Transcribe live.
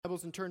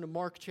Bibles and turn to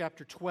Mark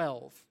chapter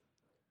 12.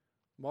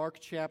 Mark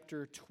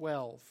chapter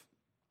 12.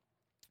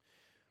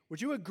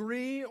 Would you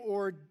agree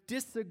or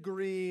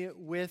disagree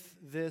with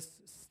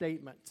this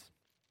statement?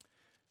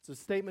 It's a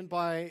statement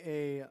by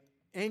an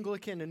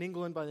Anglican in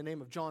England by the name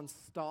of John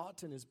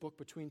Stott in his book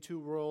Between Two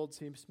Worlds.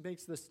 He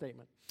makes this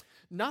statement: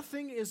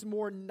 "Nothing is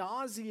more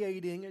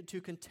nauseating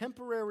to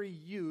contemporary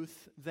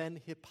youth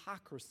than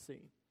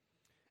hypocrisy,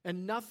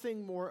 and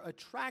nothing more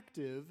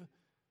attractive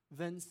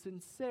than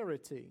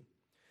sincerity.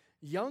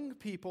 Young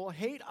people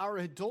hate our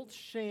adult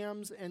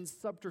shams and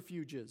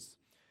subterfuges.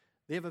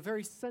 They have a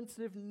very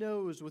sensitive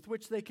nose with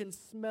which they can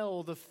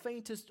smell the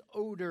faintest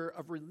odor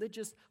of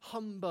religious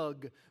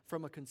humbug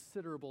from a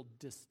considerable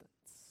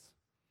distance."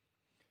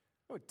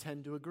 I would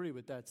tend to agree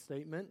with that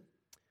statement.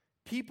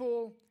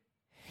 People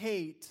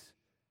hate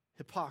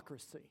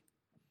hypocrisy.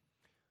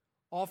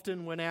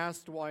 Often when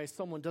asked why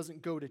someone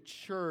doesn't go to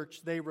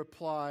church, they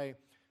reply,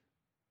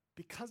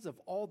 "Because of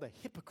all the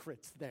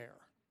hypocrites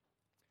there."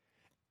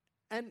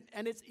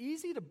 And it's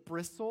easy to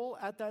bristle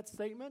at that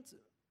statement,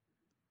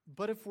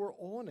 but if we're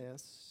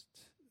honest,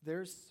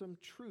 there's some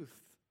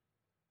truth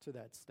to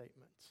that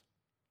statement.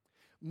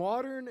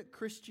 Modern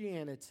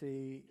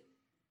Christianity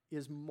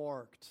is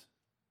marked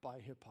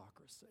by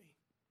hypocrisy.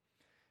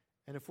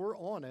 And if we're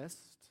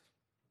honest,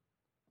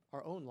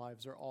 our own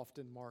lives are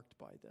often marked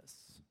by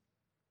this.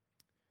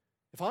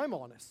 If I'm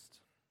honest,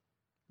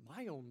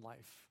 my own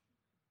life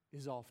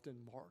is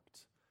often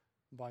marked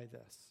by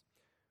this.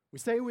 We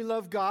say we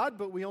love God,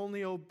 but we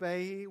only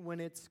obey when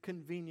it's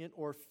convenient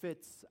or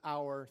fits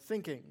our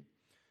thinking.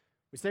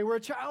 We say we're a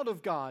child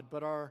of God,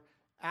 but our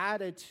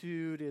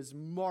attitude is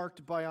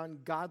marked by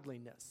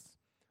ungodliness.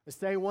 We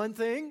say one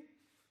thing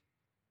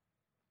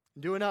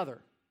and do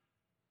another.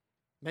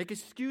 Make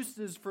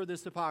excuses for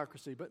this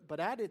hypocrisy, but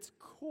at its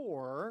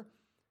core,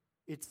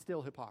 it's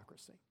still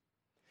hypocrisy.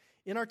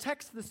 In our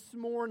text this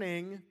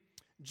morning,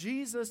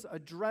 Jesus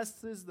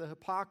addresses the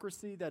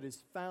hypocrisy that is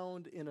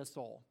found in us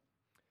all.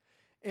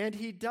 And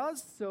he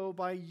does so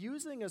by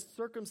using a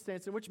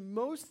circumstance in which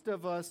most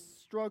of us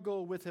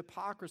struggle with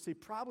hypocrisy,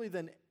 probably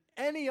than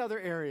any other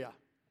area.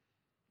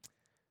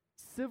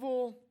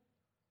 Civil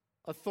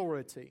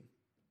authority,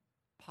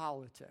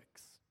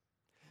 politics.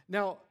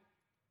 Now,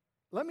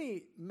 let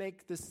me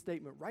make this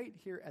statement right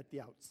here at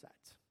the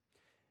outset.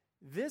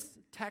 This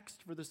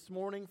text for this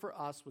morning for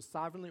us was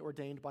sovereignly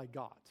ordained by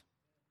God.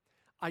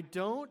 I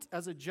don't,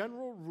 as a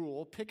general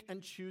rule, pick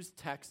and choose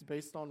texts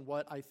based on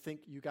what I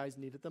think you guys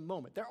need at the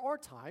moment. There are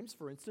times,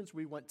 for instance,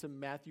 we went to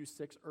Matthew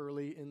 6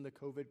 early in the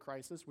COVID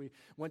crisis. We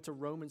went to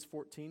Romans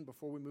 14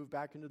 before we moved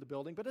back into the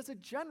building. But as a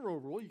general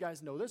rule, you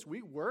guys know this,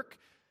 we work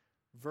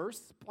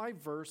verse by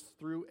verse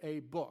through a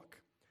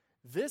book.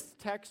 This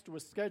text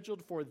was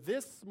scheduled for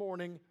this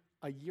morning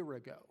a year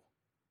ago.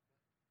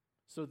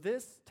 So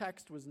this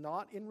text was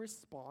not in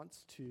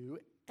response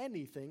to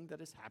anything that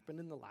has happened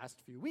in the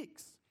last few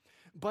weeks.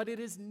 But it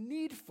is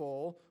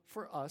needful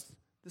for us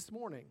this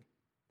morning.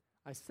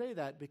 I say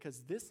that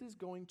because this is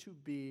going to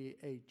be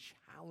a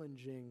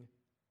challenging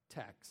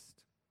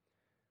text.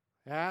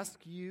 I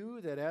ask you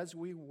that as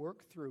we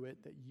work through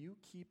it, that you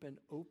keep an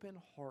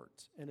open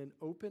heart and an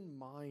open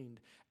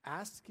mind,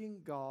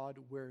 asking God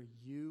where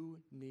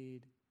you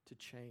need to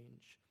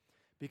change.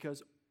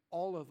 Because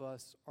all of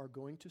us are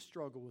going to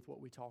struggle with what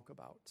we talk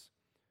about.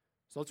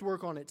 So let's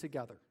work on it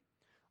together.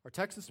 Our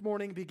text this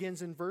morning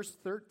begins in verse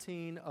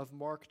 13 of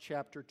Mark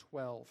chapter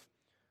 12.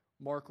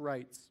 Mark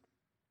writes,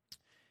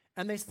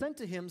 "And they sent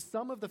to him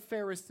some of the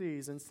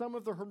Pharisees and some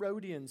of the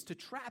Herodians to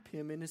trap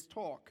him in his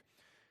talk.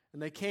 And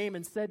they came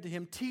and said to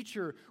him,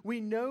 'Teacher, we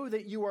know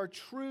that you are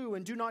true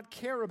and do not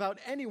care about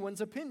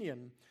anyone's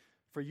opinion,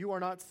 for you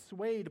are not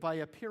swayed by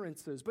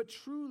appearances, but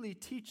truly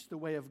teach the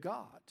way of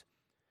God.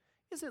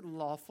 Is it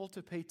lawful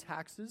to pay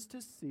taxes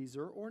to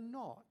Caesar or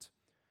not?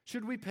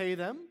 Should we pay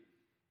them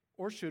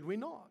or should we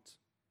not?'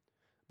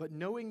 But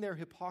knowing their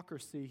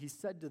hypocrisy, he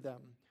said to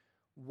them,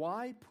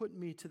 'Why put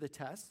me to the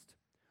test?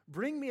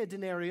 Bring me a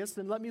denarius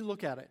and let me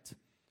look at it.'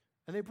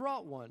 And they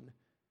brought one.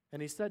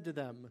 And he said to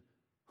them,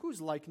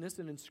 'Whose likeness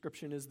and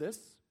inscription is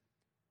this?'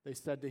 They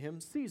said to him,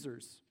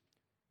 'Caesar's.'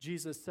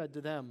 Jesus said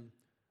to them,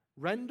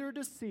 'Render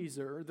to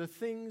Caesar the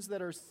things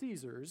that are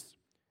Caesar's,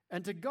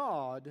 and to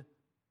God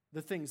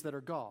the things that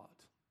are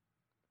God.'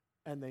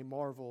 And they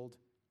marveled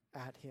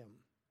at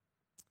him."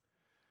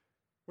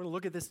 We're going to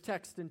look at this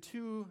text in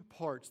two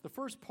parts. The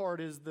first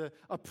part is the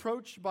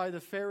approach by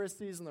the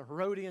Pharisees and the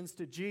Herodians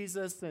to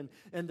Jesus and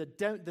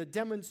the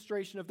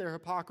demonstration of their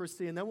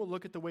hypocrisy. And then we'll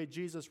look at the way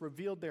Jesus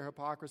revealed their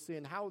hypocrisy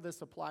and how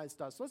this applies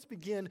to us. So let's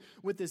begin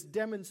with this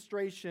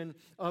demonstration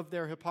of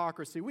their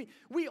hypocrisy.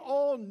 We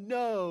all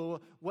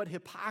know what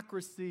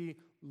hypocrisy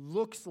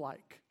looks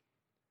like,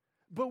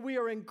 but we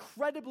are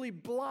incredibly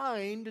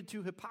blind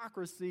to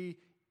hypocrisy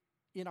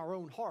in our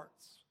own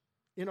hearts,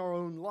 in our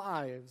own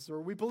lives,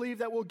 or we believe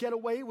that we'll get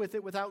away with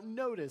it without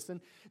notice. And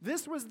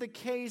this was the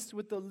case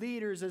with the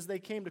leaders as they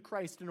came to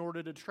Christ in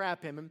order to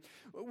trap him. And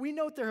we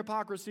note their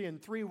hypocrisy in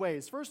three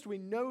ways. First, we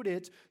note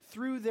it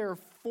through their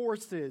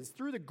forces,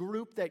 through the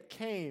group that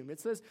came. It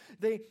says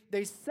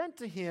they sent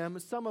to him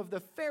some of the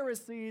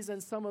Pharisees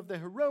and some of the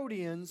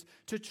Herodians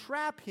to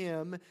trap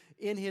him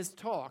in his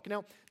talk.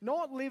 Now,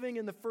 not living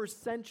in the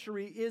first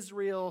century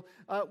Israel,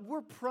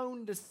 we're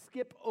prone to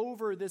skip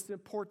over this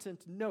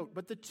important note.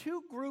 But the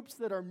two groups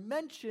that are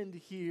mentioned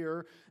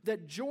here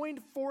that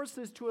joined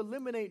forces to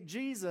eliminate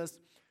Jesus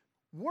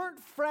weren't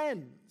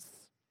friends.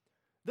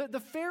 The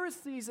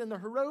Pharisees and the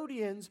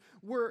Herodians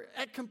were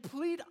at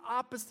complete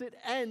opposite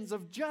ends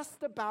of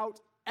just about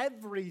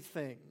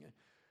everything.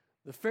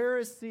 The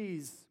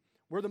Pharisees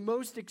were the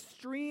most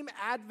extreme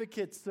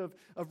advocates of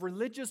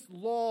religious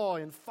law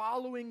and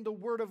following the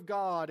Word of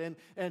God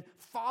and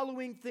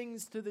following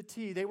things to the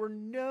T. They were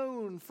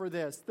known for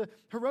this. The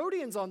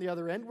Herodians, on the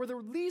other end, were the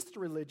least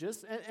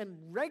religious and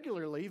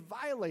regularly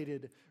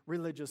violated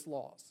religious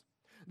laws.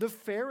 The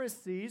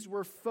Pharisees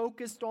were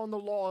focused on the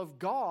law of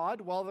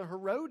God, while the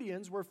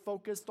Herodians were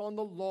focused on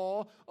the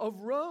law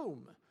of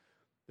Rome.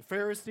 The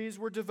Pharisees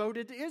were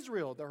devoted to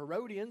Israel. The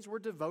Herodians were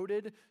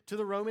devoted to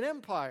the Roman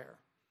Empire.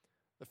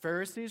 The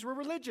Pharisees were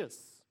religious.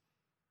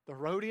 The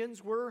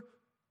Herodians were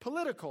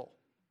political.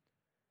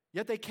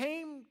 Yet they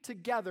came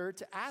together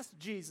to ask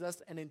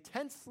Jesus an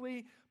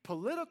intensely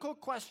political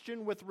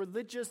question with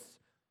religious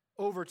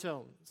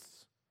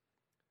overtones.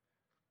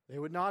 They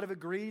would not have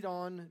agreed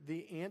on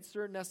the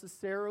answer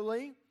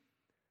necessarily,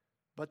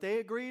 but they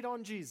agreed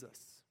on Jesus.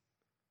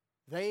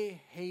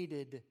 They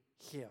hated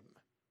him.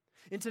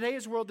 In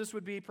today's world, this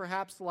would be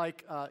perhaps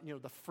like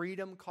the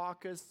Freedom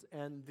Caucus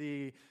and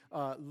the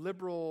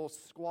liberal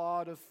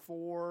squad of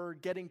four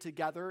getting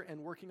together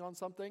and working on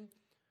something.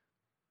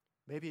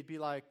 Maybe it'd be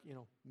like,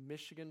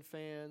 Michigan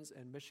fans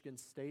and Michigan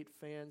State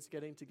fans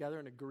getting together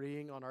and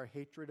agreeing on our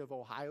hatred of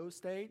Ohio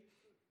State.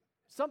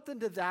 Something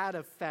to that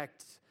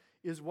effect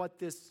is what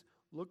this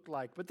looked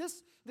like. But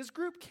this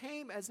group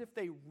came as if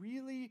they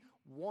really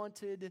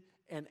wanted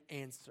an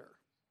answer.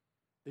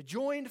 They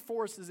joined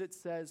forces, it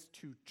says,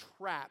 to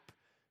trap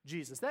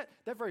Jesus. That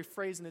very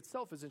phrase in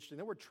itself is interesting.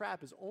 The word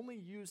trap is only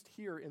used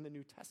here in the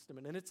New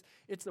Testament, and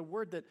it's a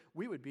word that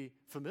we would be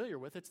familiar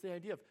with. It's the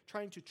idea of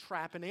trying to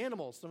trap an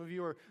animal. Some of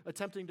you are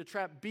attempting to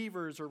trap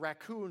beavers or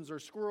raccoons or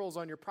squirrels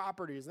on your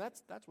properties, and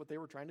that's what they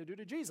were trying to do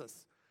to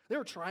Jesus. They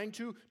were trying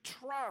to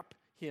trap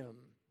him.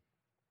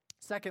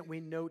 Second, we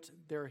note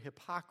their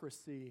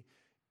hypocrisy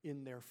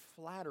in their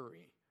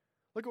flattery.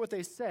 Look at what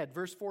they said.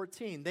 Verse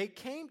 14, they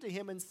came to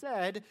him and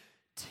said,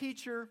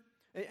 "Teacher,"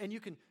 and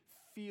you can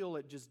feel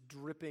it just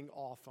dripping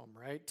off them,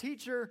 right?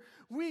 "Teacher,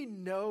 we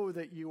know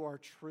that you are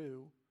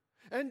true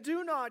and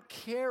do not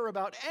care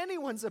about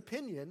anyone's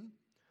opinion,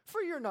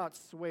 for you're not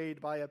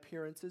swayed by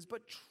appearances,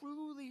 but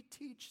truly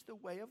teach the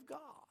way of God."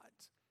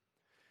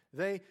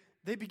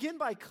 They begin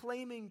by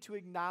claiming to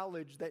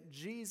acknowledge that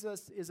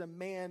Jesus is a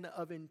man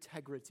of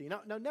integrity.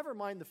 Now, never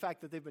mind the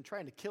fact that they've been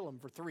trying to kill him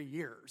for 3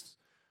 years,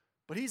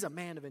 but he's a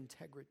man of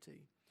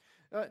integrity.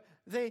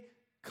 They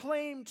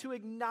claim to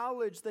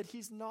acknowledge that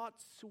he's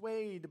not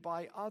swayed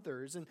by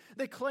others, and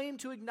they claim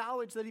to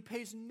acknowledge that he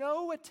pays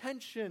no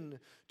attention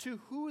to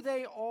who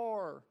they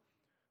are.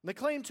 And they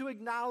claim to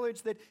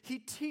acknowledge that he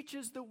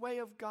teaches the way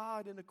of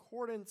God in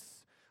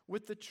accordance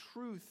with the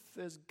truth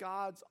as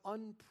God's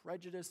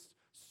unprejudiced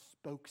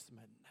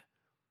spokesman.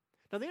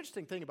 Now, the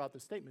interesting thing about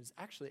this statement is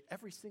actually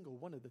every single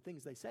one of the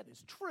things they said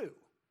is true,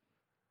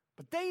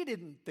 but they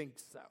didn't think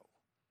so.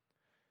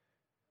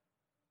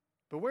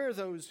 But where are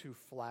those who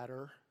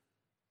flatter?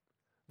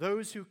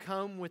 Those who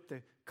come with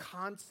the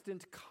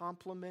constant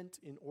compliment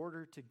in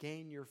order to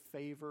gain your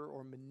favor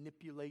or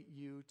manipulate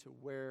you to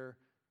where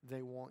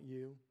they want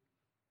you?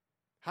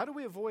 How do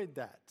we avoid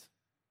that?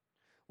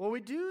 Well, we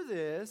do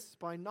this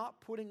by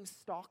not putting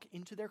stock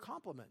into their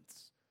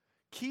compliments,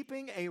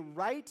 keeping a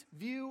right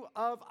view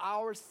of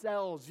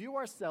ourselves, view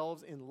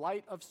ourselves in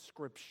light of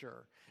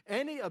Scripture.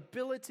 Any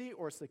ability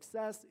or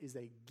success is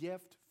a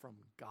gift from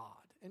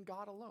God and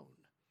God alone.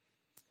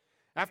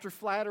 After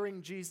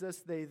flattering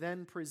Jesus, they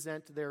then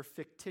present their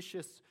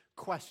fictitious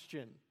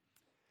question.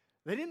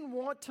 They didn't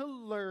want to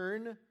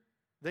learn,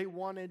 they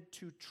wanted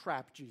to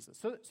trap Jesus.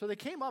 So they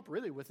came up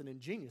really with an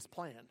ingenious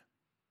plan.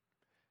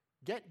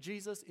 Get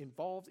Jesus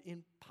involved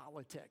in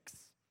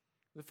politics.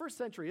 The first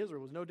century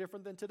Israel was no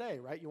different than today,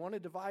 right? You want to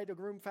divide a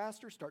room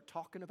faster? Start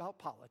talking about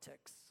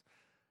politics.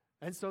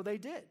 And so they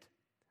did.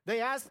 They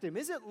asked him,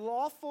 "Is it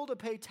lawful to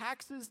pay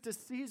taxes to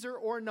Caesar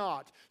or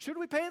not? Should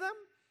we pay them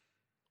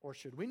or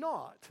should we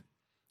not?"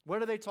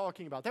 What are they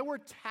talking about? That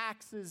word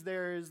taxes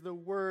there is the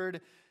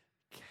word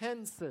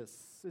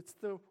census. It's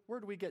the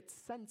word we get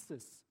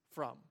census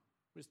from.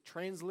 It was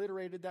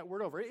transliterated that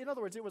word over. In other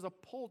words, it was a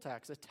poll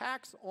tax, a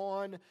tax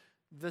on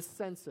the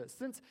census.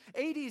 Since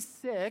AD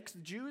 6,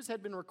 Jews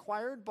had been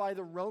required by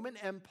the Roman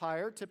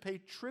Empire to pay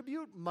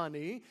tribute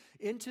money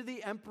into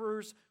the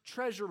emperor's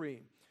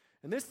treasury.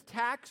 And this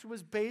tax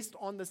was based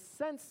on the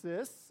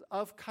census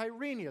of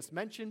Quirinius,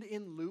 mentioned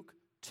in Luke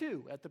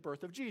 2 at the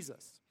birth of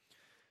Jesus.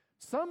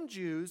 Some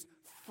Jews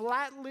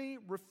flatly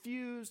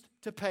refused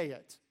to pay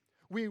it.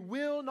 We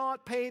will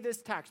not pay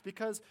this tax,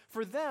 because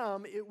for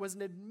them it was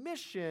an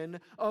admission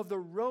of the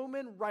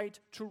Roman right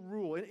to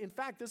rule. In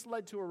fact, this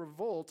led to a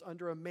revolt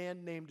under a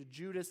man named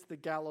Judas the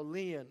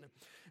Galilean.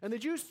 And the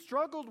Jews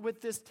struggled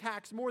with this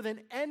tax more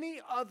than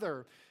any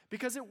other,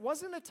 because it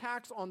wasn't a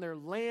tax on their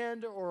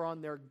land or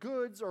on their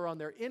goods or on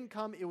their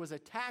income. It was a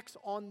tax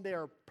on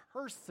their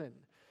person.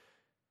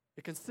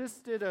 It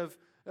consisted of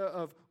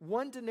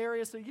 1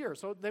 denarius a year.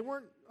 So they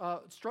weren't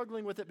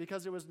struggling with it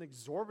because it was an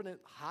exorbitant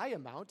high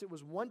amount. It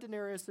was 1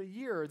 denarius a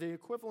year, the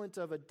equivalent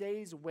of a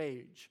day's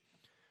wage.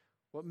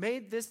 What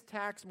made this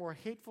tax more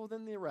hateful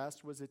than the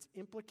rest was its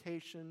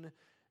implication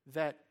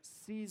that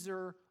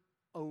Caesar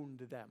owned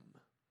them,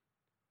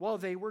 while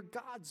they were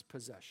God's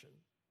possession.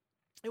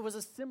 It was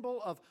a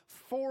symbol of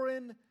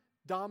foreign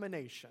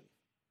domination.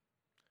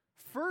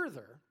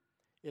 Further,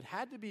 it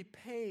had to be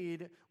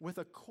paid with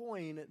a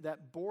coin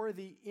that bore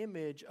the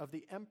image of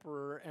the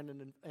emperor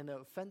and an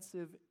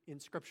offensive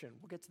inscription.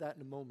 We'll get to that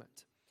in a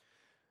moment.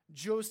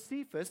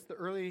 Josephus, the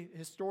early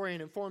historian,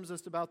 informs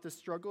us about this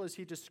struggle as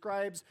he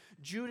describes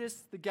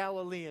Judas the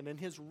Galilean and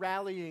his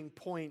rallying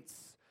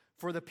points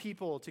for the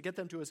people to get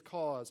them to his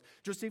cause.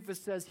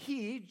 Josephus says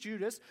he,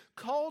 Judas,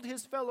 called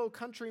his fellow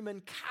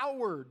countrymen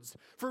cowards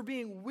for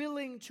being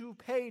willing to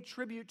pay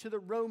tribute to the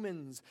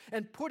Romans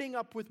and putting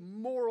up with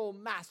moral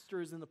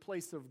masters in the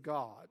place of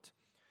God.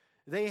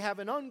 They have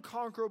an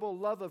unconquerable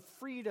love of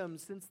freedom,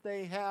 since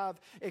they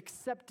have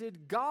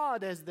accepted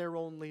God as their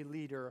only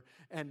leader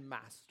and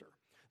master.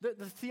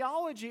 The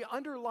theology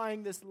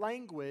underlying this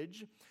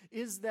language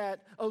is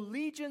that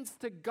allegiance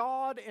to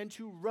God and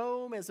to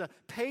Rome as a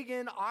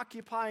pagan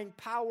occupying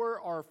power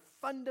are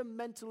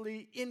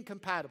fundamentally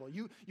incompatible.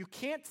 You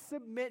can't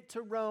submit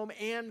to Rome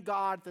and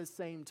God at the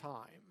same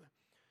time.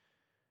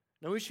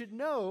 Now we should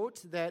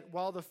note that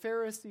while the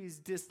Pharisees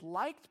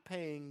disliked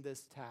paying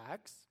this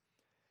tax,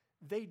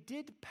 they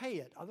did pay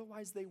it.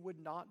 Otherwise they would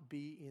not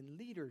be in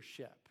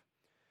leadership.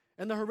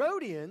 And the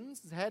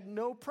Herodians had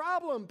no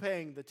problem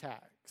paying the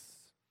tax.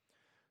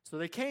 So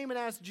they came and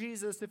asked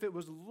Jesus if it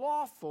was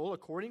lawful,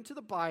 according to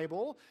the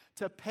Bible,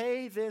 to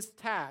pay this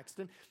tax.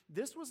 And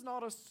this was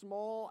not a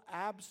small,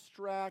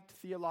 abstract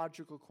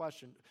theological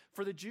question.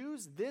 For the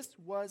Jews, this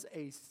was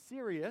a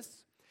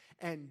serious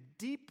and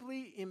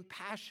deeply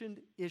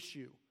impassioned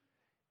issue.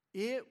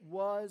 It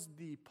was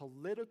the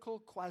political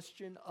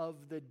question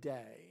of the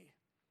day.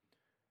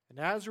 And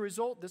as a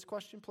result, this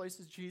question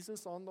places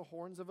Jesus on the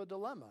horns of a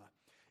dilemma.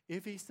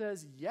 If he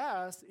says,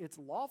 yes, it's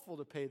lawful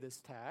to pay this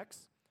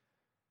tax,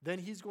 then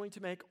he's going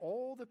to make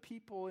all the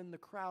people in the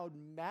crowd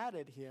mad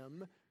at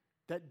him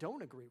that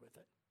don't agree with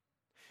it.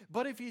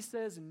 But if he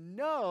says,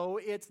 no,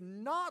 it's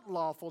not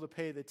lawful to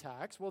pay the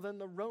tax, well, then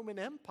the Roman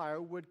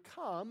Empire would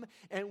come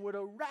and would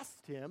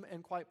arrest him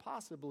and quite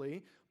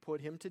possibly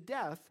put him to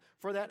death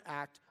for that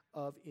act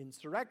of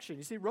insurrection.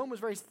 You see, Rome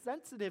was very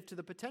sensitive to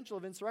the potential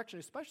of insurrection,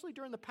 especially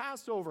during the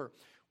Passover,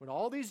 when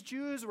all these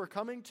Jews were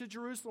coming to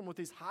Jerusalem with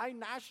these high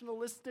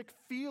nationalistic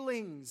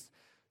feelings.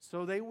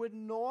 So they would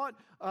not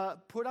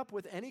put up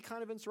with any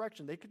kind of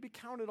insurrection. They could be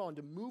counted on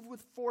to move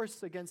with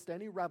force against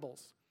any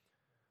rebels.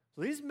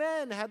 So these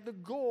men had the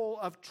goal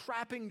of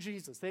trapping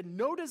Jesus. They had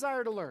no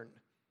desire to learn.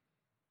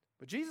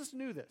 But Jesus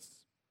knew this,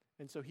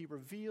 and so he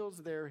reveals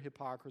their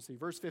hypocrisy.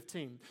 Verse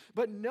 15,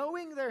 but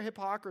knowing their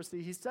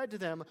hypocrisy, he said to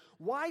them,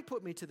 why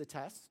put me to the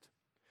test?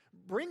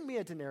 Bring me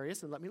a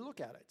denarius and let me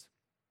look at it.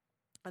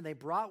 And they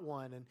brought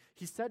one, and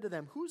he said to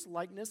them, whose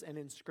likeness and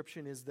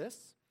inscription is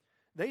this?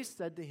 They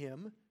said to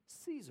him,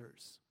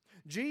 Caesar's.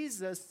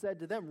 Jesus said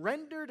to them,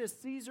 render to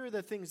Caesar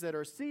the things that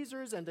are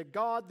Caesar's, and to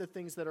God the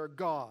things that are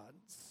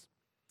God's.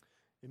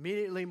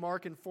 Immediately,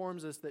 Mark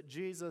informs us that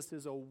Jesus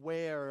is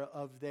aware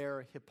of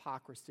their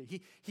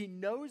hypocrisy. He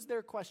knows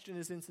their question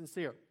is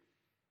insincere.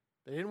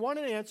 They didn't want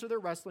an answer they're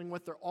wrestling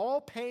with. They're all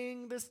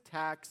paying this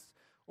tax,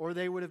 or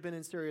they would have been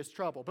in serious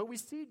trouble. But we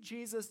see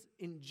Jesus'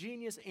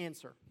 ingenious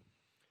answer.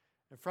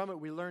 And from it,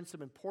 we learn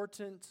some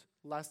important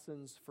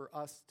lessons for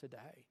us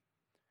today.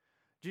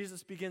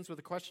 Jesus begins with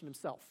a question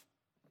himself.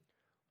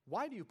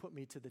 Why do you put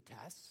me to the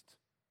test?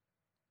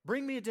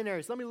 Bring me a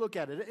denarius. Let me look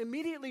at it.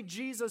 Immediately,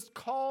 Jesus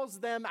calls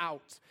them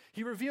out.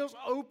 He reveals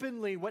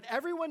openly what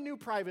everyone knew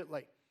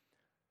privately.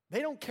 They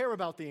don't care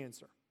about the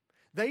answer.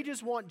 They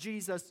just want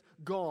Jesus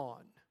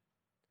gone.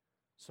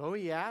 So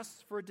he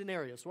asks for a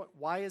denarius.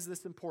 Why is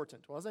this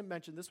important? Well, as I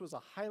mentioned, this was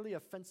a highly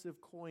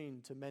offensive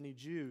coin to many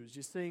Jews.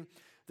 You see,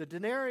 the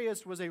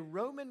denarius was a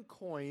Roman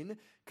coin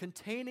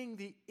containing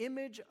the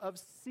image of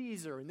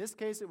Caesar. In this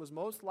case, it was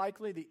most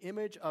likely the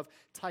image of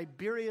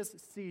Tiberius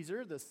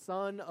Caesar, the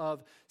son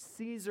of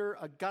Caesar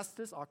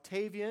Augustus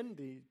Octavian,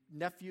 the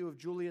nephew of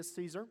Julius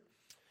Caesar.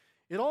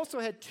 It also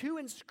had 2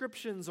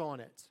 inscriptions on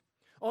it.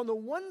 On the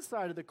one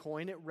side of the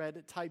coin, it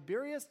read,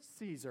 Tiberius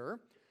Caesar,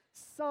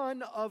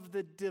 son of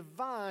the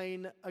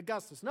divine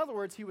Augustus. In other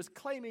words, he was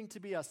claiming to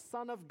be a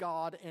son of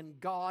God and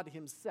God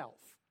himself.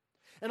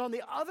 And on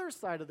the other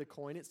side of the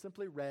coin, it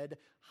simply read,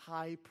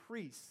 high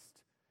priest.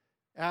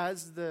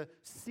 As the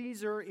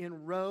Caesar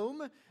in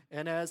Rome,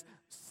 and as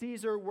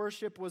Caesar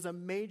worship was a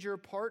major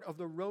part of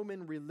the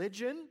Roman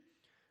religion,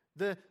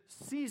 the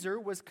Caesar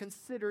was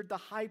considered the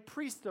high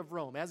priest of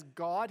Rome. As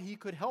God, he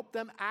could help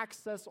them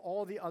access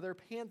all the other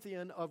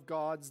pantheon of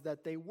gods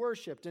that they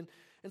worshipped. And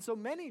so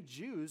many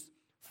Jews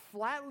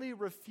flatly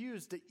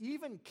refused to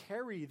even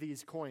carry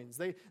these coins.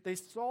 They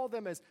saw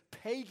them as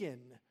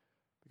pagan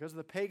because of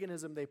the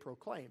paganism they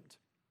proclaimed.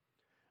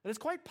 And it's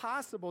quite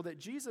possible that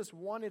Jesus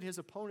wanted his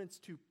opponents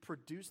to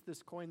produce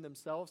this coin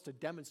themselves to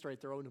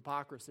demonstrate their own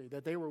hypocrisy,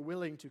 that they were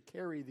willing to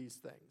carry these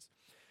things.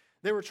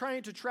 They were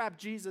trying to trap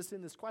Jesus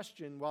in this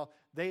question while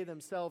they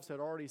themselves had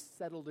already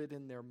settled it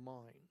in their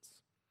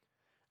minds.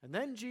 And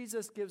then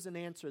Jesus gives an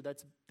answer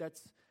that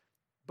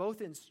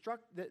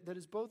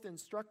is both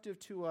instructive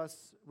to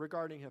us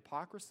regarding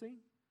hypocrisy,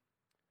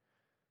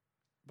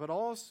 but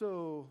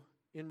also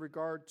in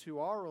regard to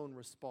our own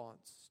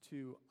response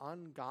to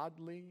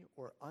ungodly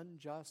or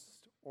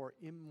unjust or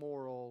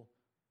immoral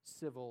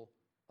civil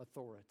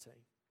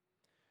authority.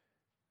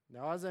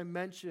 Now, as I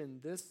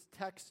mentioned, this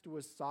text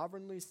was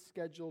sovereignly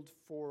scheduled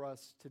for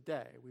us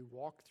today. We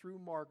walk through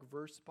Mark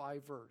verse by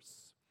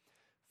verse.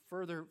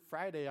 Further,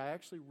 Friday, I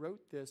actually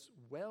wrote this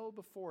well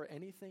before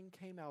anything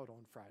came out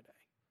on Friday.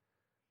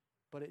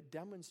 But it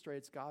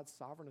demonstrates God's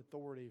sovereign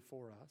authority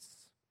for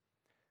us.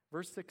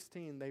 Verse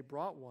 16, they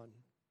brought one.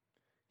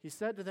 He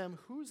said to them,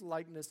 "Whose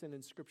likeness and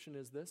inscription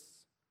is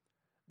this?"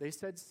 They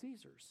said,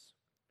 "Caesar's."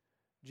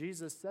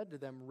 Jesus said to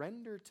them,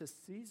 "Render to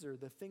Caesar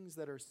the things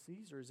that are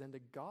Caesar's, and to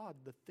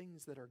God the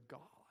things that are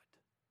God."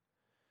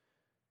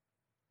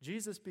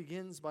 Jesus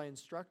begins by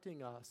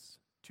instructing us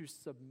to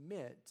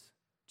submit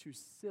to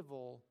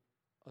civil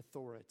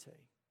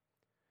authority.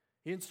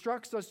 He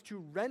instructs us to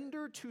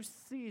render to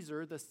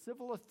Caesar, the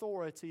civil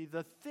authority,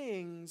 the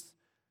things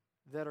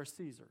that are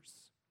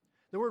Caesar's.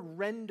 The word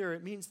render,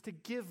 it means to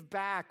give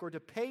back or to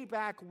pay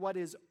back what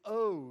is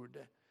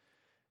owed.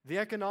 The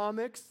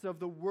economics of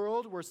the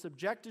world were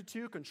subjected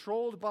to,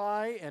 controlled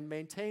by, and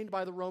maintained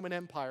by the Roman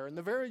Empire. And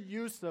the very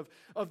use of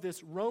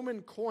this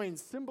Roman coin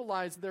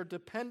symbolized their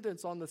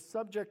dependence on the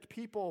subject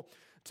people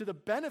to the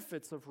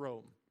benefits of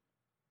Rome.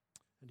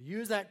 And to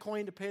use that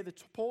coin to pay the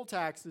poll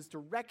taxes to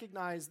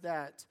recognize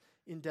that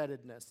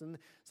indebtedness. And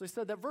so I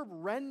said that verb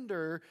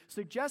render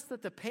suggests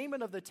that the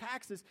payment of the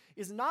taxes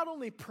is not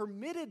only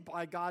permitted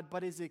by God,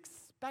 but is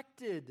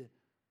expected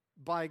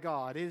by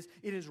God. It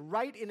is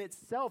right in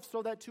itself,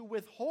 so that to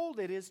withhold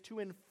it is to,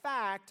 in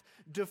fact,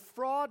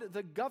 defraud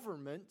the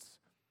government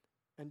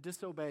and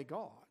disobey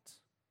God.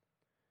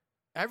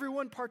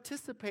 Everyone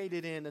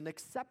participated in and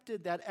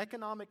accepted that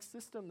economic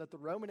system that the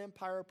Roman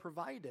Empire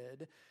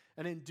provided,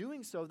 and in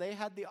doing so, they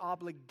had the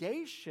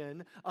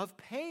obligation of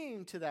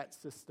paying to that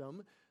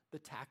system the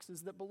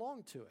taxes that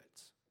belong to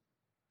it.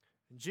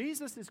 And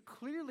Jesus is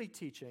clearly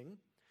teaching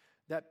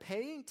that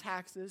paying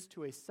taxes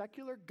to a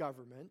secular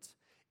government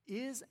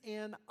is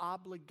an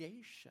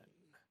obligation.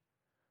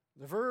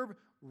 The verb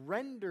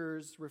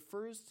renders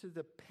refers to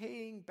the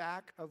paying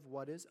back of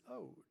what is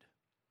owed.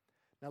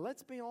 Now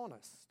let's be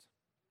honest.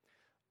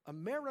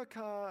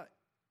 America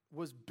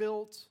was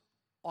built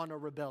on a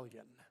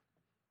rebellion.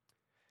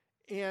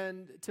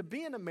 And to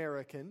be an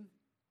American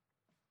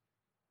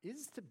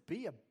is to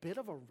be a bit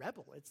of a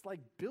rebel. It's like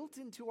built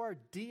into our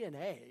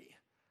DNA.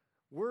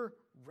 We're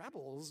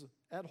rebels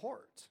at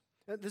heart.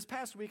 This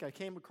past week, I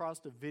came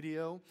across a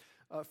video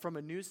from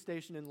a news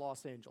station in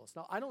Los Angeles.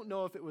 Now, I don't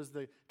know if it was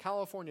the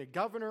California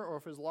governor or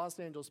if it was Los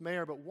Angeles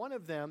mayor, but one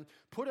of them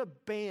put a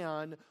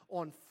ban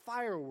on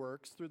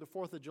fireworks through the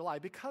 4th of July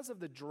because of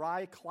the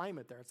dry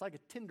climate there. It's like a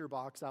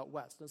tinderbox out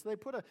west. And so they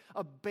put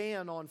a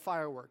ban on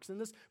fireworks.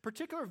 And this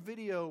particular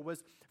video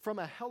was from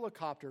a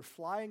helicopter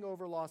flying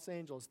over Los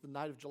Angeles the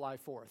night of July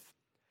 4th.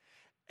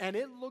 And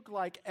it looked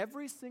like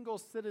every single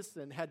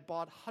citizen had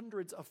bought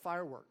hundreds of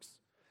fireworks.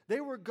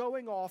 They were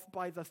going off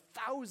by the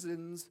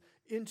thousands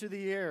into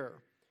the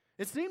air.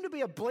 It seemed to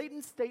be a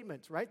blatant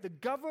statement, right? The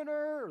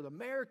governor or the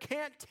mayor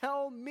can't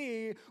tell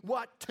me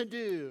what to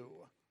do.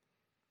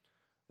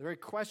 The very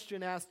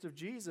question asked of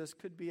Jesus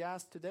could be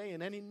asked today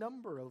in any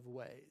number of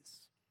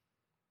ways.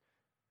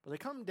 But they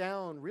come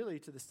down really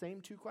to the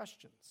same two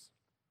questions.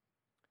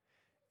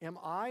 Am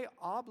I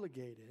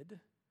obligated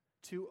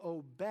to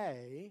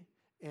obey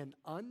an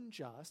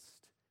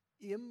unjust,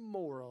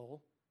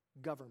 immoral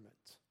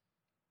government?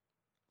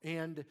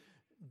 And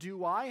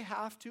do I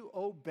have to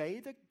obey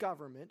the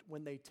government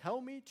when they tell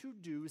me to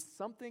do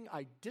something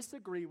I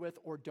disagree with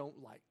or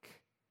don't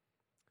like?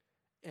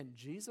 And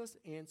Jesus'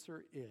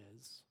 answer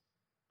is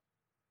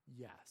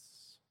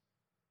yes.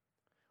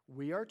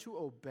 We are to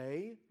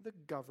obey the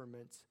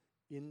government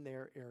in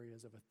their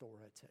areas of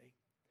authority.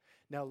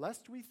 Now,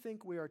 lest we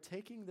think we are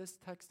taking this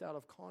text out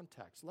of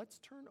context, let's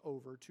turn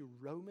over to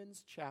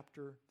Romans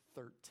chapter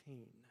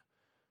 13.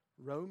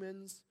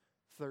 Romans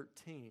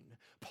 13.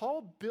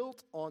 Paul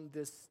built on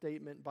this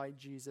statement by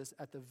Jesus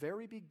at the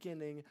very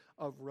beginning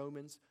of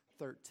Romans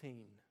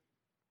 13.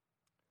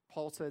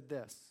 Paul said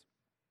this,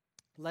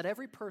 "Let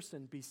every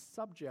person be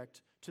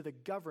subject to the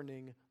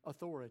governing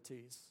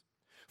authorities.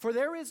 For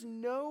there is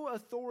no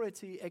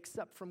authority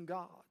except from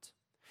God,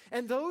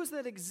 and those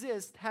that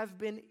exist have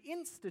been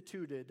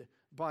instituted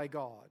by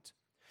God.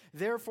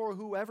 Therefore,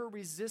 whoever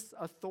resists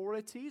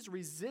authorities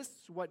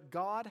resists what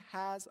God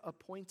has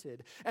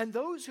appointed. And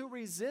those who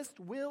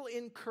resist will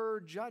incur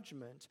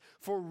judgment.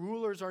 For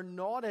rulers are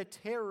not a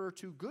terror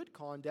to good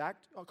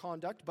conduct,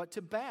 but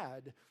to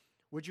bad.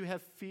 Would you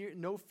have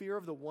no fear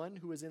of the one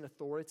who is in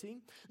authority?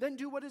 Then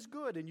do what is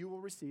good, and you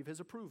will receive his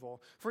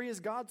approval. For he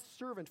is God's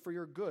servant for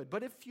your good.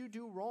 But if you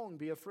do wrong,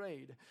 be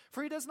afraid.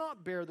 For he does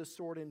not bear the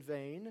sword in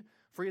vain.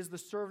 For he is the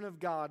servant of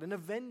God, an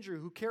avenger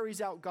who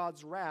carries out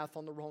God's wrath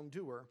on the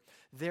wrongdoer.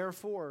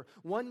 Therefore,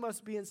 one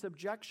must be in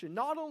subjection,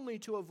 not only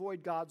to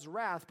avoid God's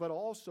wrath, but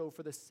also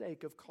for the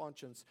sake of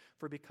conscience.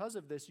 For because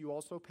of this, you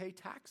also pay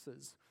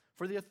taxes.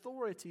 For the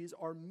authorities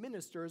are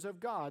ministers of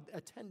God,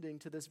 attending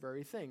to this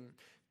very thing.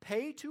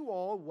 Pay to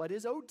all what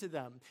is owed to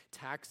them.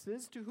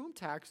 Taxes to whom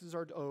taxes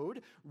are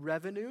owed,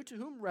 revenue to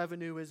whom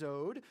revenue is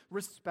owed,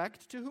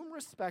 respect to whom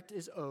respect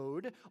is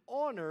owed,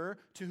 honor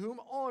to whom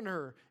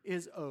honor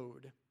is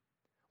owed.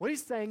 What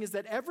he's saying is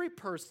that every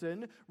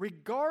person,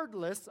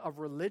 regardless of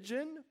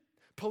religion,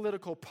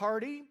 political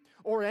party,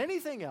 or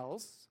anything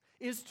else,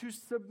 is to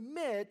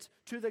submit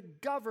to the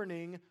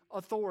governing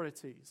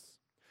authorities.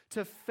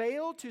 To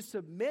fail to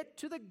submit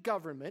to the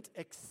government,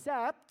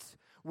 except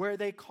where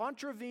they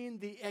contravene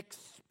the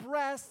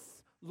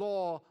express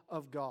law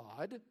of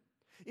God,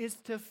 is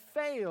to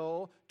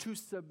fail to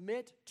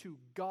submit to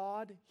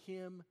God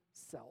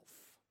himself.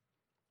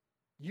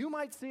 You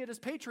might see it as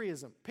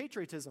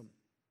patriotism.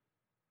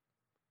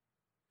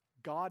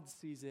 God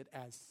sees it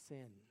as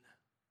sin.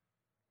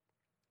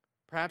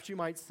 Perhaps you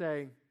might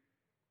say,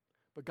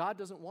 but God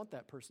doesn't want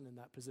that person in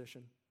that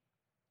position.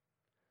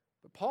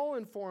 But Paul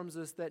informs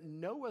us that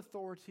no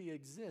authority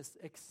exists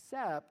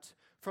except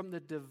from the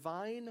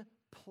divine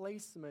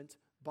placement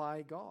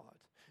by God.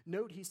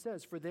 Note he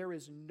says, for there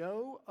is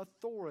no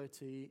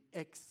authority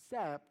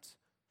except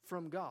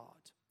from God.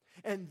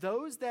 And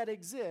those that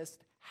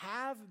exist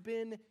have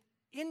been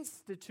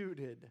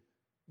instituted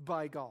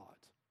by God.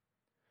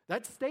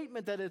 That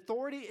statement that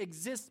authority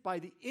exists by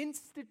the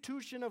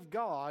institution of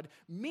God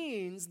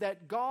means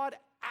that God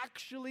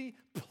actually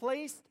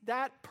placed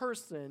that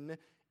person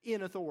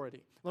in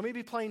authority. Let me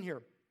be plain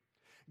here.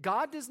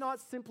 God does not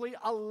simply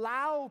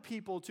allow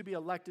people to be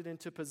elected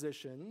into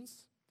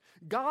positions.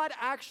 God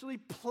actually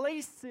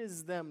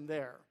places them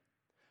there.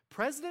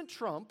 President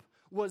Trump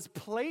was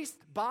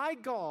placed by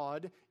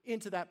God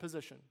into that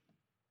position.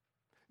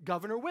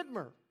 Governor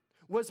Whitmer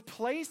was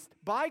placed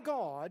by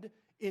God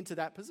into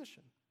that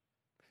position.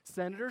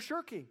 Senator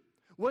Shirkey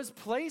was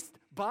placed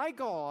by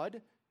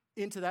God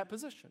into that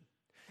position.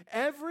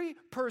 Every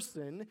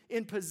person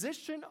in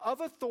position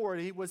of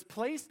authority was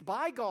placed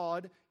by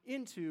God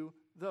into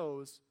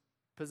those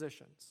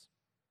positions.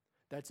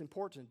 That's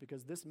important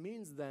because this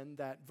means then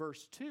that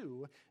verse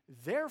 2,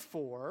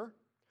 therefore,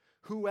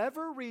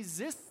 whoever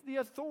resists the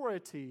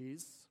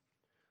authorities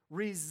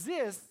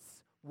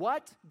resists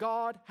what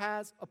God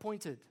has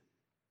appointed,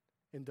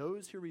 and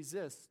those who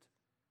resist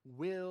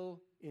will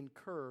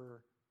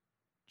incur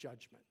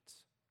judgment.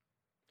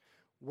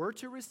 We're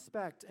to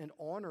respect and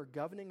honor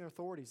governing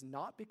authorities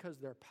not because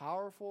they're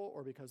powerful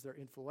or because they're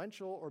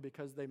influential or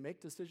because they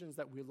make decisions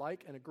that we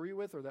like and agree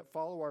with or that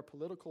follow our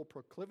political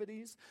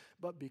proclivities,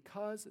 but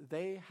because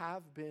they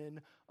have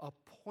been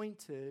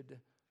appointed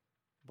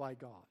by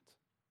God.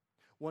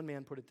 One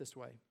man put it this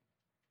way: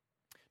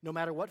 no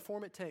matter what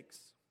form it takes,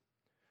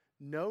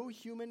 no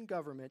human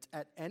government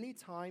at any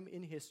time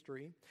in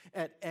history,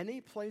 at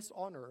any place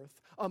on earth,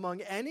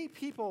 among any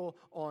people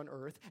on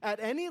earth, at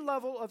any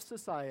level of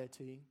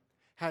society,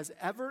 has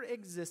ever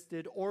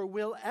existed or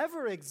will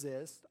ever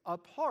exist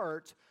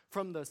apart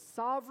from the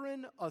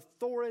sovereign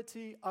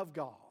authority of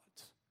God,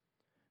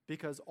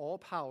 because all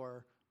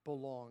power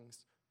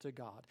belongs to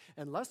God.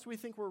 Unless we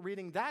think we're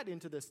reading that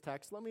into this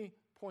text, let me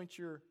point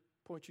you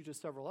to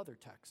several other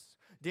texts.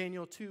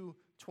 Daniel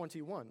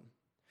 2:21.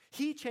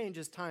 He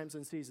changes times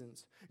and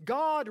seasons.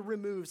 God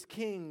removes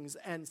kings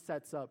and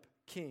sets up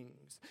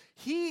kings.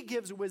 He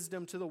gives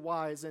wisdom to the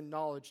wise and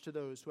knowledge to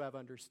those who have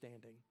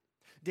understanding.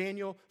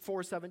 Daniel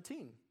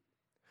 4:17.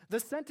 The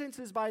sentence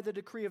is by the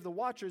decree of the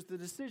watchers, the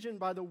decision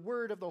by the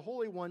word of the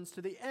holy ones,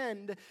 to the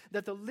end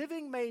that the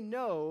living may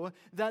know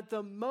that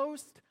the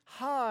Most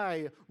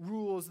High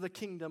rules the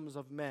kingdoms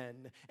of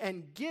men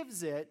and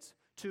gives it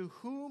to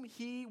whom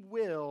he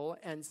will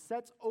and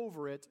sets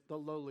over it the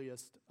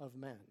lowliest of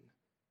men.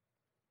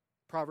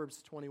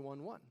 Proverbs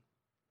 21:1.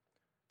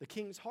 The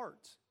king's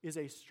heart is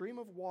a stream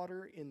of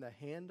water in the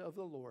hand of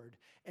the Lord,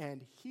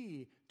 and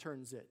he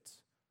turns it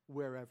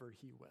wherever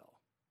he will.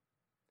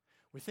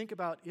 We think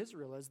about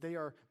Israel as they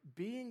are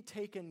being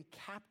taken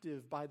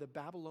captive by the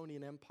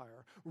Babylonian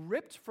Empire,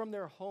 ripped from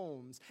their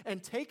homes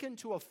and taken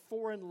to a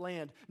foreign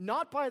land,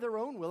 not by their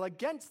own will,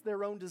 against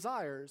their own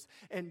desires.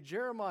 And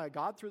Jeremiah,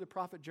 God through the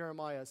prophet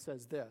Jeremiah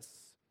says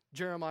this,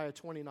 Jeremiah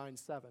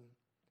 29:7.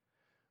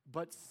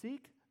 But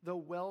seek the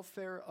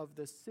welfare of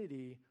the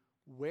city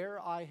where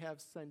I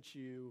have sent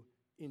you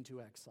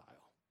into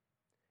exile.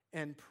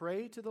 and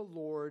pray to the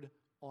Lord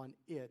on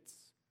its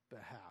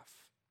behalf.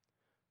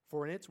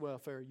 For in its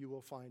welfare you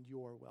will find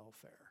your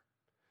welfare.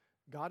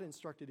 God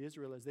instructed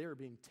Israel as they were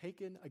being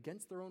taken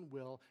against their own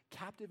will,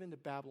 captive into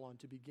Babylon,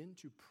 to begin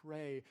to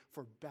pray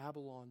for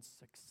Babylon's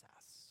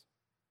success.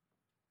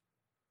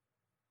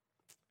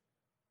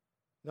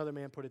 Another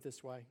man put it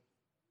this way: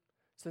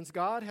 since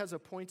God has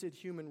appointed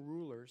human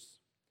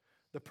rulers,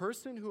 the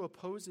person who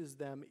opposes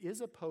them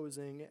is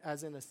opposing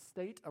as in a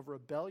state of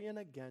rebellion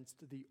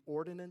against the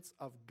ordinance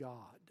of God.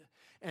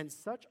 And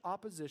such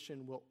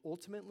opposition will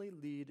ultimately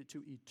lead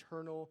to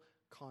eternal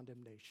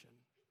condemnation.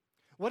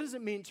 What does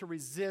it mean to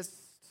resist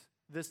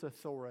this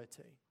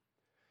authority?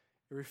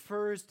 It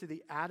refers to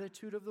the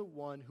attitude of the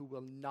one who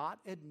will not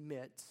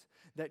admit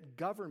that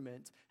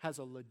government has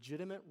a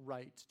legitimate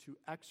right to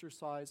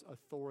exercise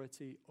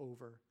authority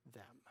over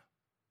them.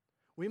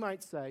 We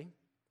might say,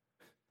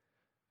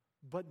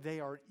 but they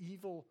are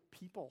evil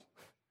people.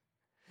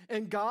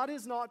 And God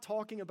is not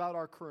talking about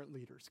our current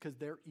leaders because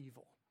they're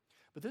evil.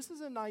 But this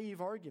is a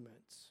naive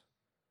argument.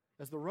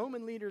 As the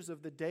Roman leaders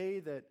of the day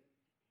that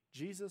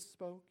Jesus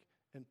spoke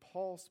and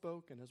Paul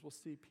spoke, and as we'll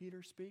see,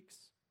 Peter speaks,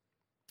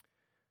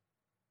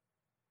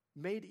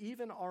 made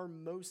even our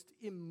most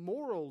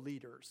immoral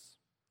leaders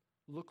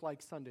look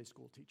like Sunday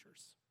school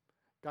teachers.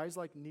 Guys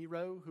like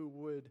Nero, who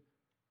would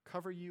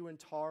cover you in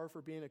tar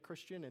for being a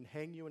Christian and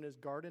hang you in his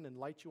garden and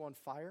light you on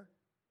fire,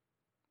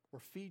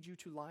 or feed you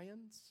to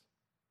lions.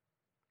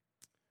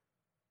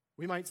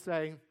 We might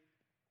say,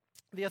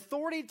 the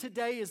authority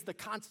today is the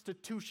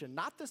Constitution,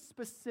 not the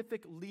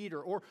specific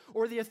leader,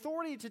 or the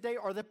authority today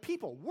are the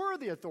people. We're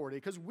the authority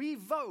because we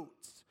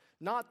vote,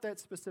 not that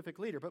specific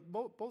leader. But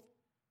both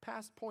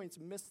past points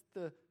miss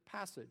the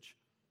passage.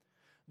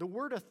 The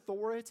word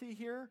authority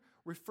here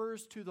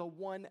refers to the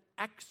one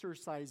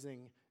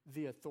exercising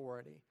the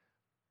authority,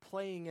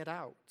 playing it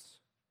out.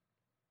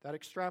 That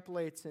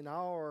extrapolates in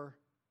our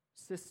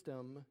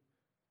system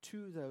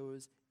to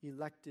those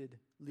elected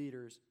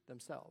leaders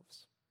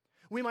themselves.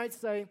 We might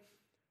say,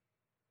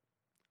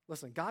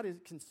 listen, God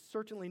can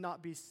certainly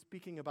not be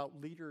speaking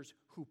about leaders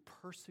who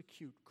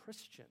persecute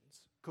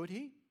Christians, could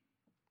he?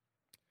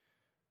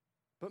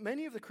 But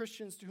many of the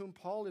Christians to whom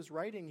Paul is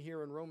writing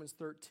here in Romans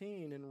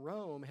 13 in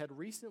Rome had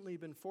recently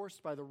been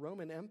forced by the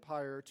Roman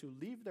Empire to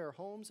leave their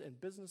homes and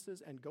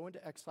businesses and go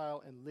into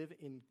exile and live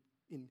in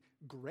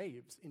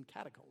graves, in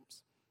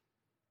catacombs.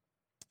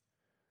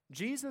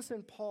 Jesus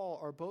and Paul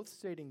are both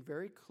stating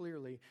very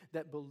clearly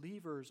that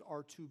believers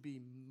are to be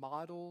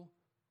model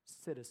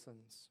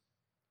citizens,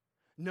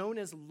 known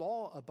as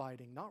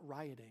law-abiding, not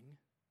rioting,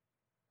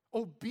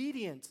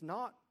 obedient,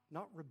 not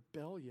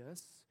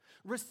rebellious,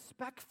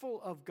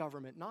 respectful of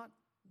government, not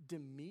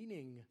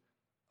demeaning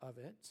of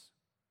it.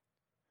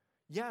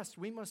 Yes,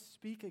 we must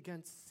speak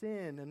against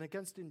sin and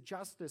against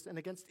injustice and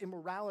against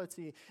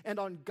immorality and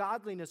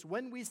ungodliness.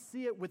 When we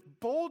see it with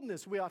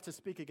boldness, we ought to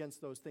speak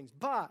against those things.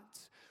 But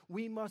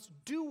we must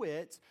do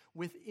it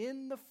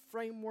within the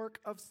framework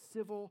of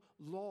civil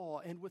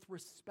law and with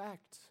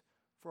respect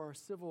for our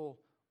civil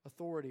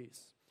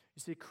authorities.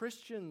 You see,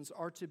 Christians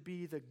are to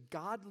be the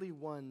godly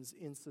ones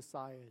in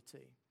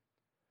society.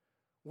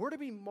 We're to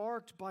be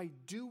marked by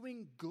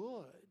doing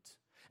good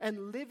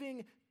and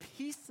living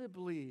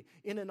peaceably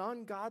in an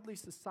ungodly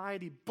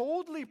society,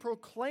 boldly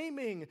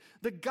proclaiming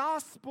the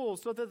gospel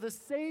so that the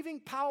saving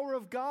power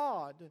of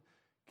God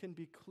can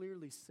be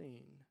clearly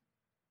seen.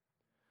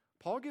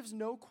 Paul gives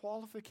no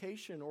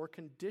qualification or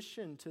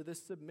condition to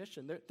this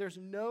submission. There's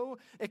no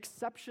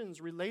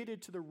exceptions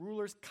related to the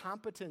ruler's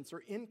competence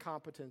or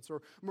incompetence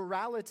or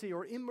morality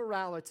or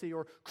immorality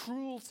or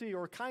cruelty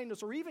or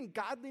kindness or even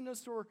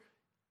godliness or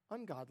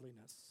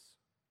ungodliness.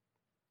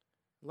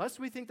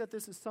 Lest we think that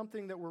this is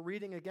something that we're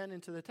reading again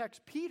into the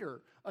text,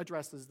 Peter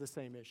addresses the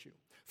same issue.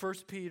 1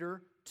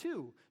 Peter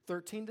 2,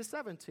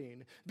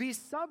 13-17. Be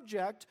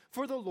subject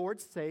for the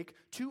Lord's sake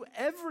to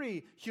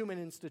every human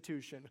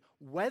institution,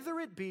 whether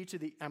it be to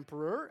the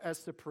emperor as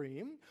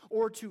supreme,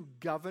 or to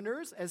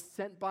governors as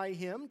sent by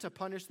him to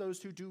punish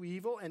those who do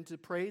evil and to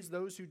praise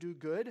those who do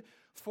good.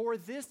 For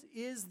this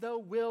is the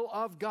will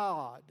of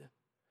God,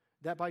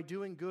 that by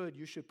doing good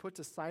you should put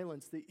to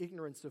silence the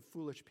ignorance of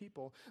foolish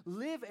people.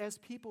 Live as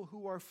people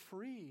who are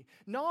free,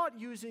 not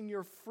using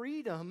your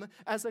freedom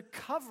as a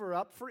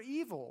cover-up for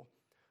evil,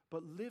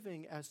 but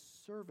living as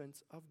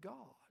servants of God.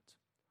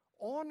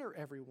 Honor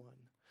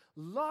everyone.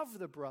 Love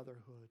the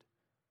brotherhood.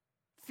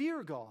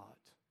 Fear God.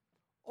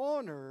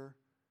 Honor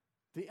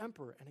the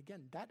emperor. And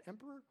again, that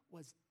emperor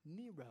was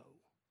Nero.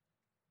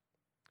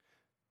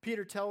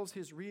 Peter tells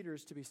his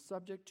readers to be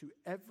subject to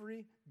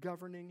every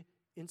governing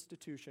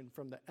institution,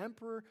 from the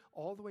emperor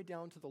all the way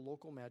down to the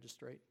local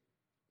magistrate.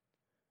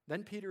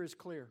 Then Peter is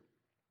clear.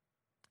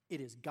 It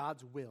is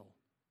God's will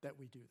that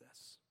we do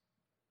this.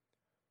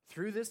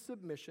 Through this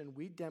submission,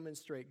 we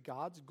demonstrate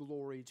God's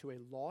glory to a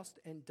lost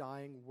and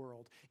dying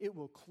world. It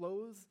will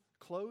close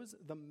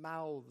the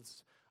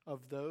mouths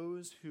of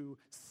those who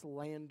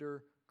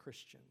slander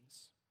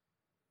Christians.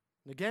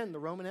 And again, the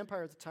Roman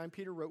Empire at the time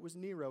Peter wrote was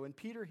Nero, and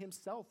Peter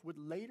himself would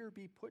later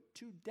be put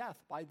to death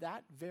by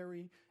that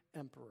very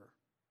emperor.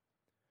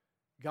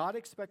 God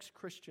expects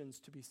Christians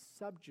to be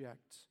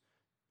subject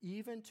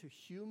even to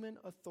human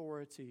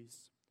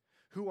authorities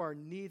who are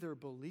neither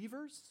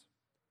believers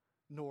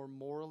nor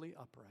morally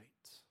upright.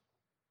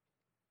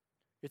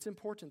 It's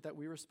important that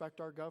we respect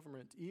our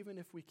government, even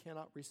if we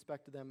cannot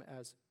respect them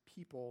as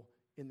people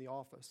in the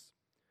office.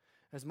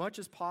 As much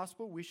as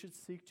possible, we should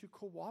seek to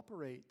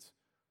cooperate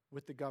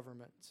with the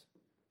government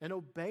and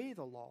obey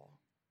the law.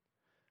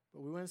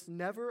 But we must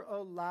never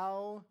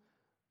allow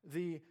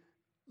the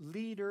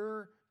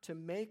leader to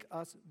make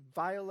us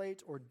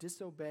violate or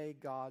disobey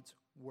God's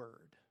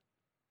word.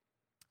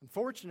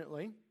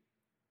 Unfortunately,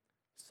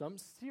 some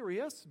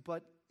serious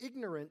but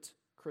ignorant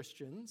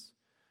Christians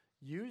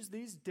use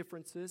these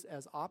differences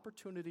as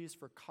opportunities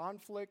for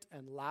conflict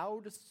and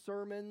loud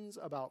sermons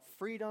about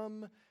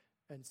freedom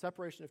and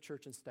separation of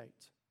church and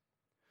state.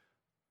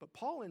 But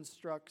Paul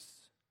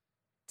instructs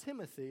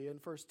Timothy in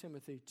 1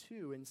 Timothy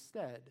 2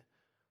 instead.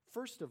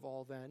 First of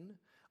all, then,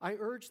 I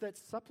urge that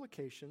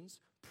supplications,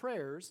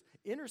 prayers,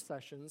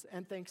 intercessions,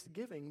 and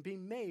thanksgiving be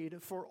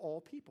made for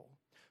all people,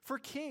 for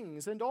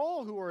kings and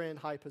all who are in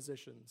high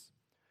positions,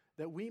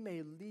 that we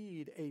may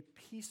lead a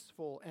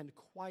peaceful and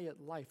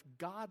quiet life,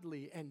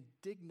 godly and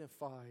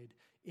dignified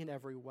in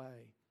every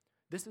way.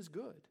 This is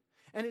good,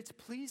 and it's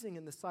pleasing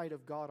in the sight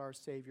of God our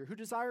Savior, who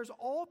desires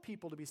all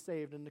people to be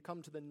saved and to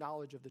come to the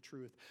knowledge of the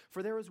truth.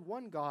 For there is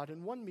one God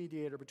and one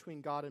mediator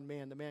between God and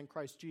man, the man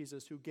Christ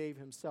Jesus, who gave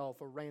himself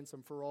a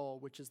ransom for all,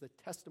 which is the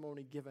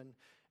testimony given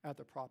at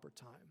the proper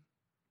time.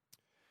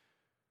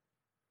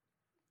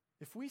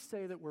 If we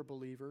say that we're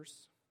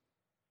believers,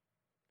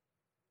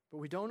 but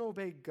we don't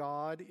obey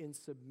God in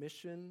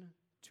submission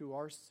to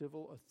our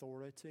civil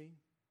authority,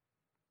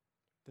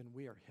 then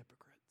we are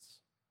hypocrites.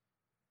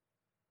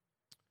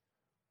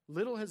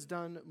 Little has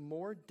done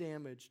more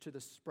damage to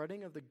the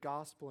spreading of the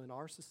gospel in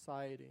our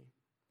society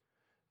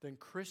than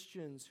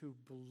Christians who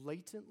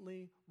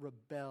blatantly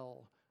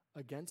rebel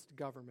against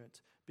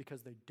government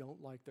because they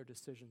don't like their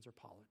decisions or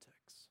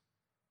politics.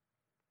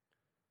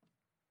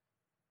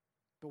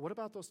 But what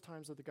about those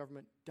times that the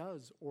government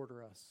does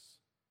order us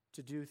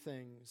to do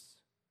things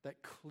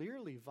that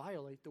clearly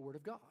violate the Word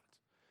of God?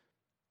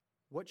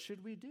 What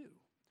should we do?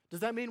 Does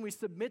that mean we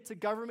submit to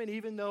government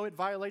even though it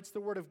violates the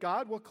Word of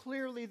God? Well,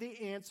 clearly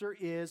the answer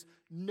is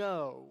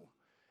no.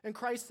 And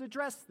Christ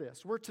addressed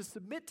this. We're to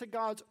submit to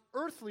God's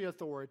earthly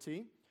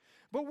authority,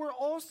 but we're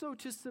also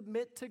to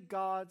submit to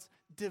God's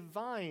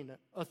divine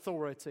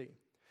authority.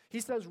 He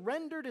says,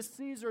 render to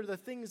Caesar the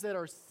things that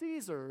are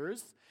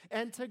Caesar's,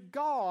 and to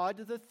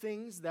God the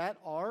things that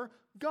are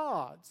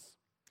God's.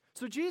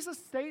 So Jesus'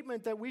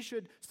 statement that we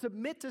should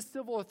submit to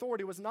civil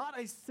authority was not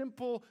a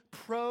simple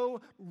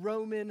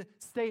pro-Roman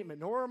statement,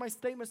 nor are my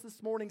statements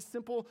this morning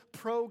simple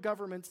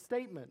pro-government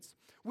statements.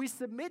 We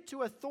submit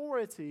to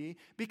authority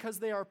because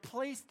they are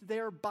placed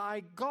there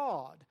by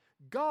God.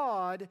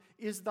 God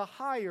is the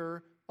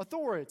higher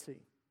authority.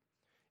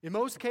 In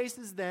most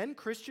cases, then,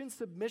 Christian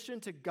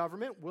submission to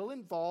government will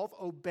involve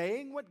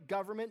obeying what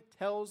government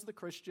tells the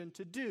Christian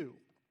to do.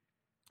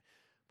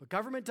 But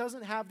government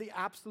doesn't have the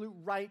absolute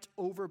right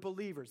over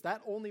believers.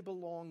 That only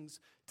belongs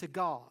to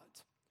God.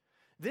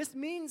 This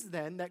means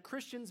then that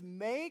Christians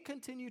may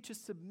continue to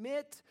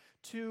submit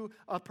to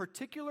a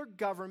particular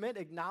government,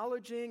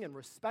 acknowledging and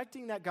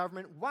respecting that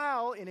government,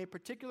 while in a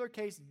particular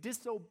case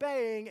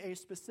disobeying a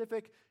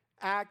specific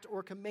act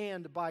or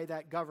command by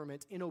that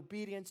government in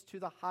obedience to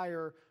the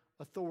higher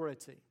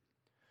authority.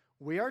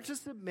 We are to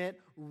submit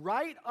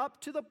right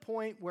up to the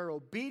point where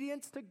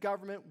obedience to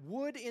government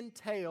would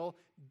entail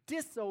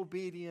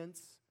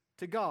disobedience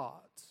to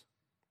God.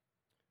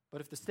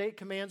 But if the state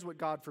commands what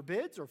God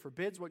forbids or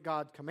forbids what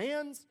God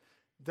commands,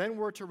 then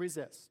we're to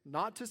resist,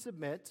 not to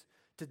submit,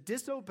 to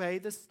disobey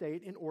the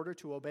state in order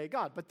to obey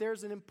God. But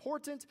there's an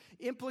important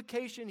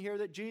implication here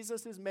that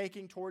Jesus is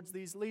making towards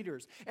these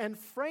leaders, and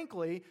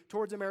frankly,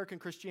 towards American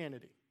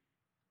Christianity.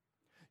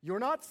 You're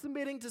not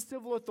submitting to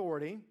civil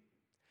authority,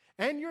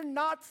 and you're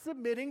not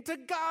submitting to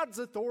God's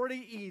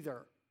authority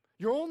either.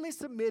 You're only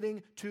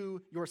submitting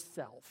to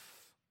yourself.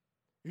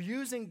 You're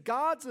using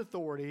God's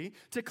authority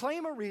to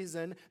claim a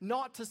reason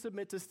not to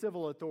submit to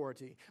civil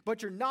authority,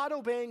 but you're not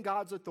obeying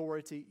God's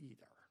authority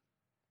either.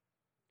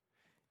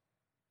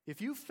 If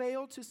you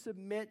fail to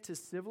submit to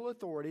civil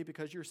authority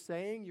because you're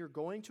saying you're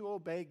going to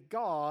obey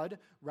God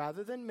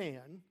rather than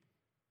man,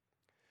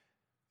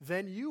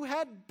 then you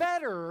had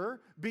better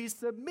be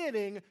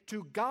submitting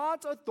to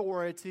God's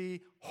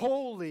authority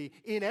wholly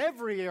in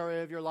every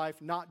area of your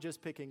life, not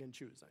just picking and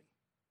choosing.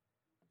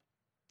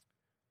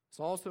 This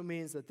also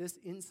means that this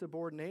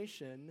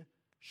insubordination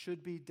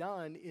should be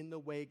done in the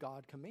way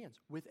God commands,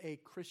 with a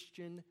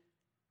Christian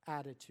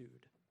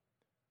attitude.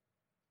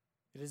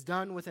 It is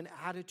done with an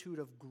attitude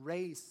of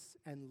grace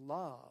and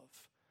love,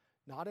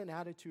 not an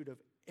attitude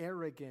of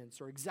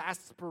arrogance or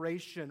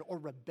exasperation or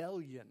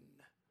rebellion.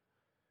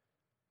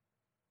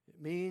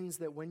 It means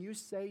that when you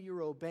say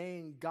you're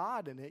obeying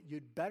God in it,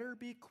 you'd better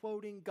be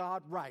quoting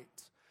God right.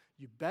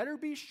 You better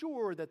be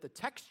sure that the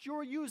text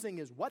you're using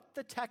is what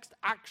the text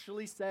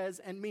actually says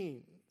and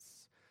means,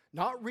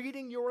 not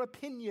reading your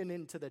opinion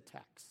into the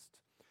text.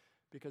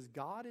 because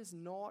God is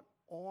not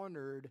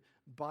honored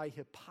by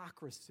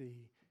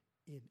hypocrisy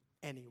in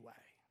any way.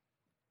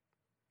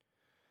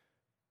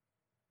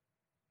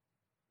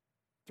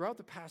 Throughout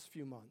the past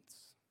few months,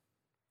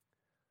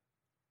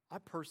 I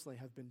personally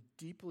have been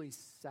deeply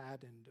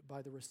saddened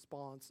by the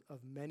response of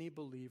many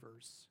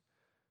believers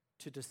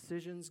to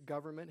decisions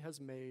government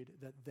has made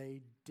that they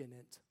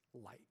didn't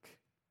like.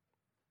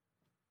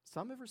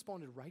 Some have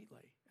responded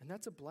rightly, and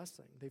that's a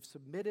blessing. They've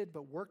submitted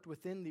but worked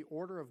within the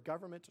order of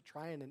government to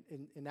try and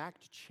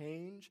enact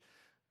change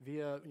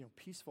via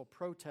peaceful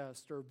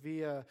protest or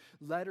via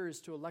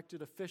letters to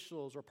elected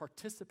officials or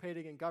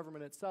participating in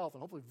government itself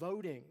and hopefully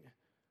voting.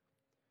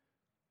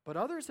 But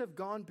others have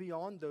gone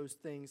beyond those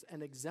things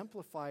and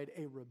exemplified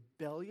a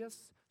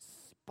rebellious,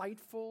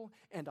 spiteful,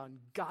 and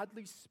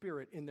ungodly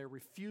spirit in their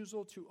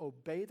refusal to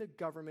obey the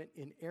government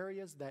in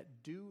areas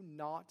that do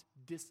not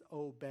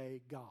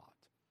disobey God.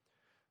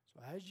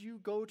 So as you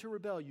go to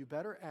rebel, you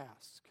better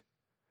ask,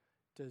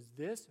 does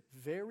this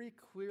very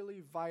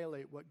clearly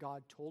violate what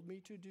God told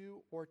me to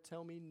do or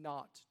tell me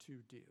not to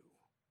do?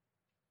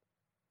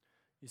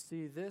 You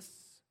see, this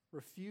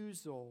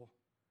refusal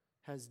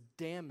has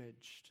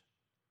damaged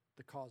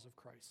the cause of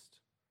Christ.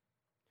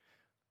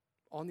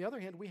 On the other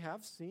hand, we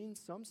have seen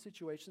some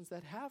situations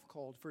that have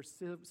called for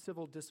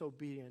civil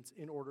disobedience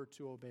in order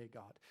to obey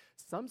God.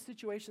 Some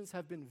situations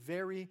have been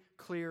very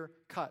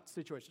clear-cut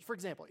situations. For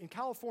example, in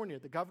California,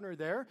 the governor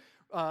there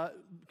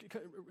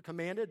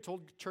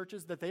told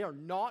churches that they are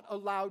not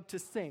allowed to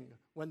sing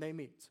when they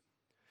meet.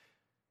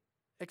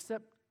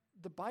 Except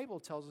the Bible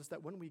tells us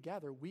that when we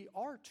gather, we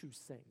are to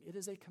sing. It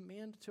is a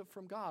command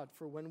from God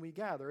for when we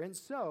gather. And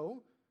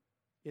so,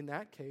 in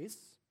that case,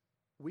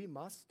 we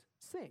must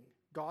sing.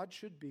 God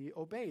should be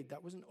obeyed.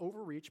 That was an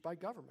overreach by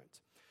government.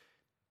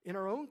 In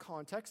our own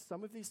context,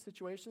 some of these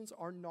situations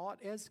are not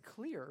as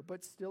clear,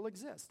 but still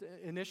exist.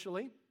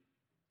 Initially,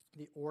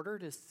 the order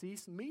to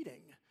cease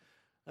meeting.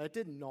 It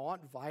did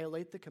not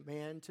violate the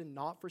command to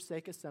not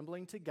forsake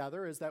assembling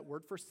together, as that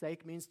word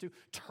forsake means to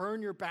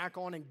turn your back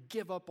on and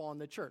give up on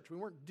the church. We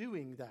weren't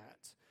doing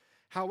that.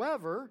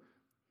 However,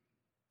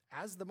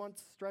 as the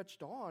months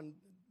stretched on,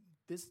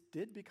 this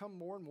did become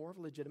more and more of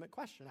a legitimate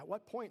question. At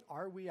what point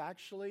are we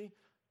actually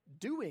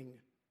doing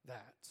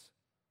that?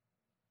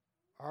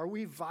 Are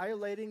we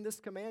violating this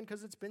command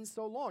because it's been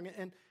so long?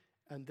 And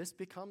this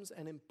becomes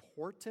an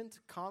important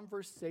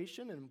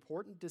conversation, an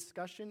important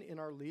discussion in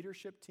our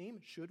leadership team.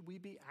 Should we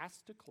be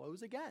asked to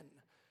close again?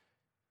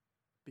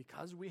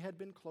 Because we had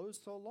been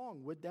closed so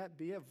long, would that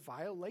be a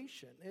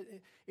violation?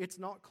 It's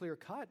not clear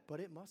cut, but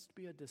it must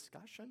be a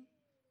discussion.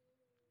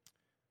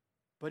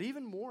 But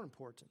even more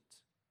important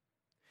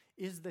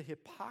is the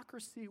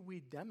hypocrisy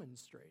we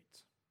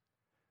demonstrate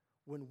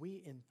when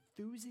we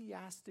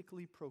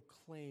enthusiastically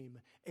proclaim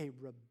a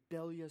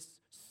rebellious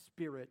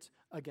spirit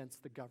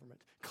against the government,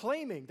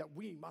 claiming that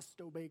we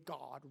must obey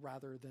God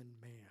rather than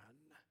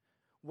man,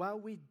 while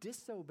we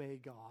disobey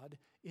God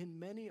in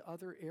many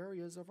other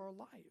areas of our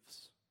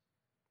lives.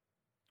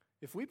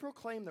 If we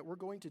proclaim that we're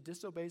going to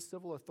disobey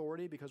civil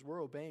authority because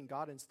we're obeying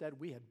God instead,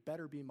 we had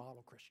better be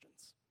model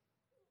Christians.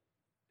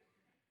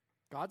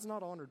 God's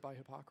not honored by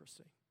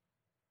hypocrisy.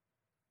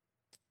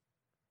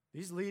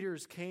 These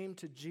leaders came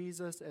to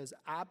Jesus as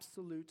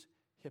absolute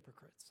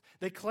hypocrites.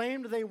 They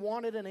claimed they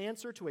wanted an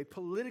answer to a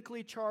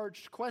politically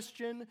charged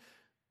question,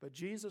 but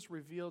Jesus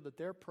revealed that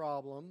their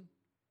problem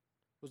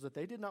was that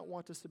they did not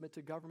want to submit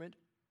to government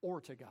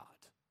or to God.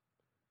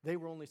 They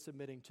were only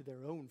submitting to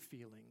their own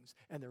feelings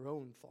and their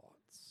own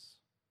thoughts.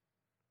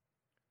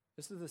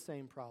 This is the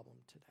same problem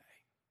today.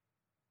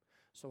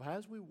 So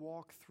as we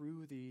walk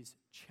through these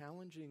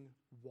challenging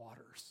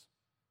waters,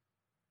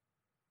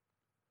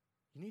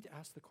 you need to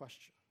ask the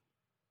question,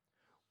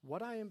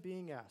 what I am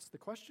being asked. The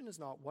question is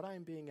not what I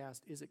am being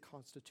asked, is it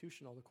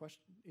constitutional? The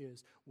question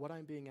is what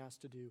I'm being asked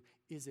to do,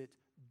 is it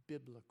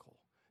biblical?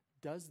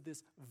 Does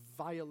this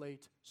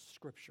violate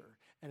Scripture?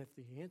 And if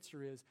the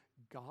answer is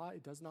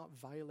God does not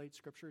violate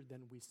Scripture,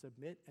 then we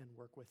submit and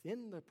work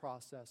within the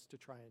process to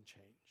try and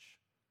change.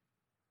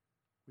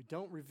 We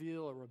don't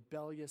reveal a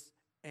rebellious,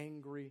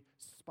 angry,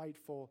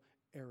 spiteful,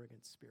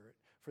 arrogant spirit,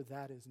 for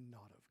that is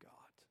not of God.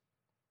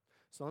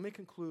 So let me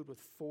conclude with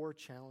 4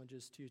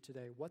 challenges to you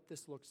today, what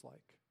this looks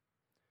like.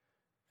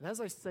 And as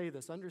I say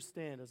this,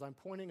 understand, as I'm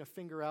pointing a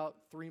finger out,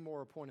 3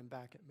 more are pointing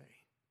back at me.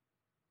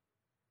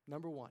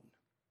 Number 1,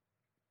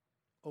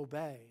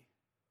 obey,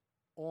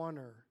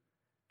 honor,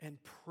 and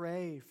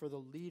pray for the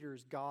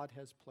leaders God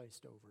has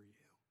placed over you.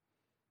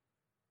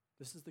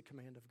 This is the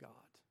command of God.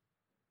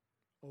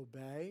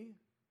 Obey,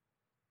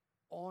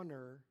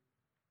 honor,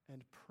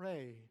 and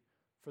pray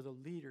for the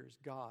leaders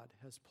God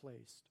has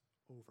placed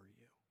over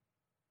you.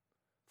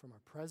 From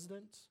our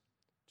president,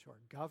 to our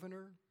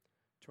governor,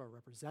 to our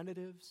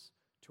representatives,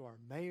 to our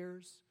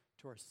mayors,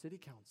 to our city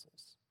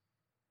councils.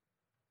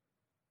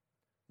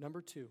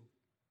 Number 2,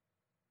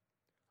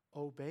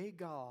 obey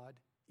God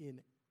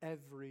in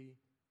every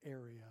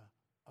area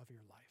of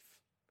your life.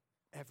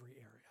 Every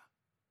area.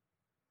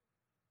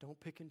 Don't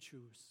pick and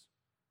choose.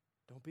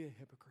 Don't be a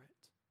hypocrite.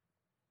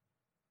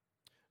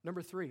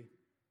 Number 3,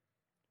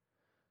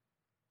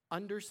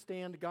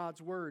 understand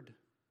God's word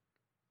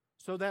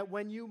so that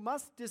when you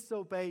must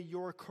disobey,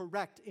 you're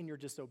correct in your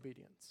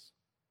disobedience.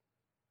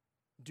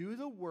 Do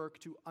the work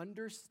to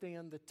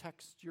understand the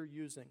text you're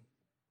using.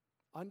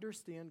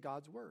 Understand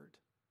God's word.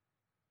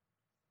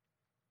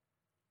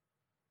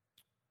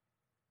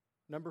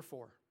 Number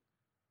 4,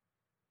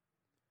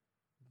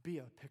 be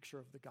a picture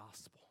of the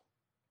gospel.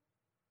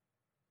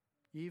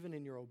 Even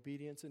in your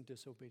obedience and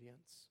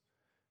disobedience,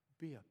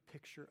 be a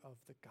picture of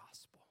the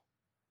gospel.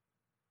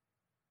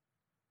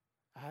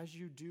 As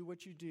you do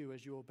what you do,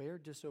 as you obey or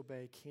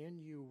disobey, can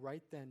you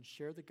right then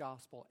share the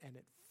gospel and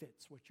it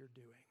fits what you're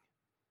doing?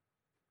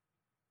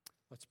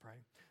 Let's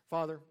pray.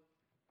 Father,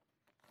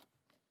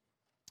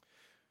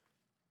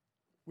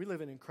 we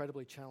live in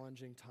incredibly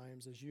challenging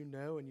times, as you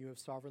know and you have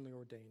sovereignly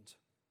ordained.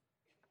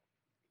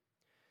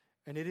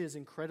 And it is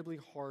incredibly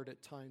hard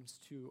at times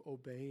to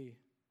obey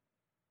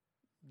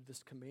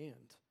this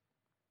command,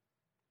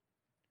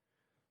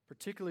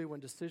 particularly when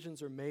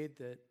decisions are made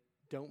that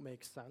don't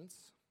make sense,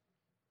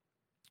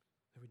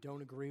 that we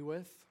don't agree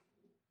with,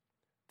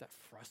 that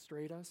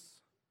frustrate us,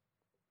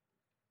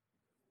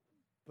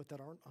 but that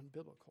aren't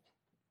unbiblical.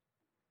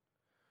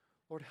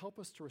 Lord, help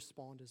us to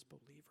respond as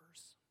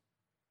believers,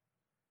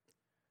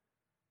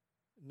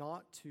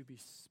 not to be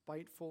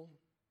spiteful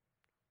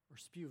or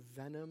spew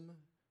venom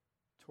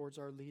towards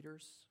our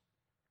leaders,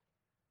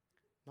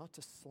 not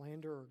to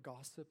slander or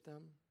gossip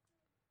them,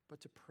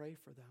 but to pray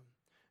for them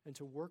and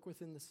to work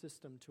within the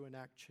system to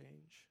enact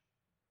change.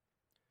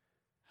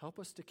 Help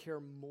us to care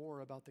more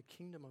about the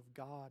kingdom of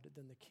God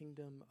than the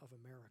kingdom of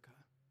America,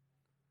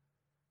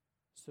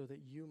 so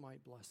that you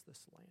might bless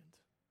this land.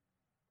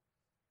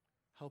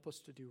 Help us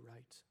to do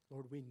right.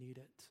 Lord, we need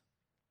it.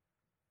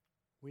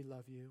 We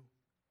love you.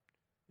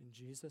 In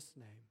Jesus'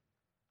 name,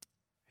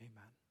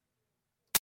 amen.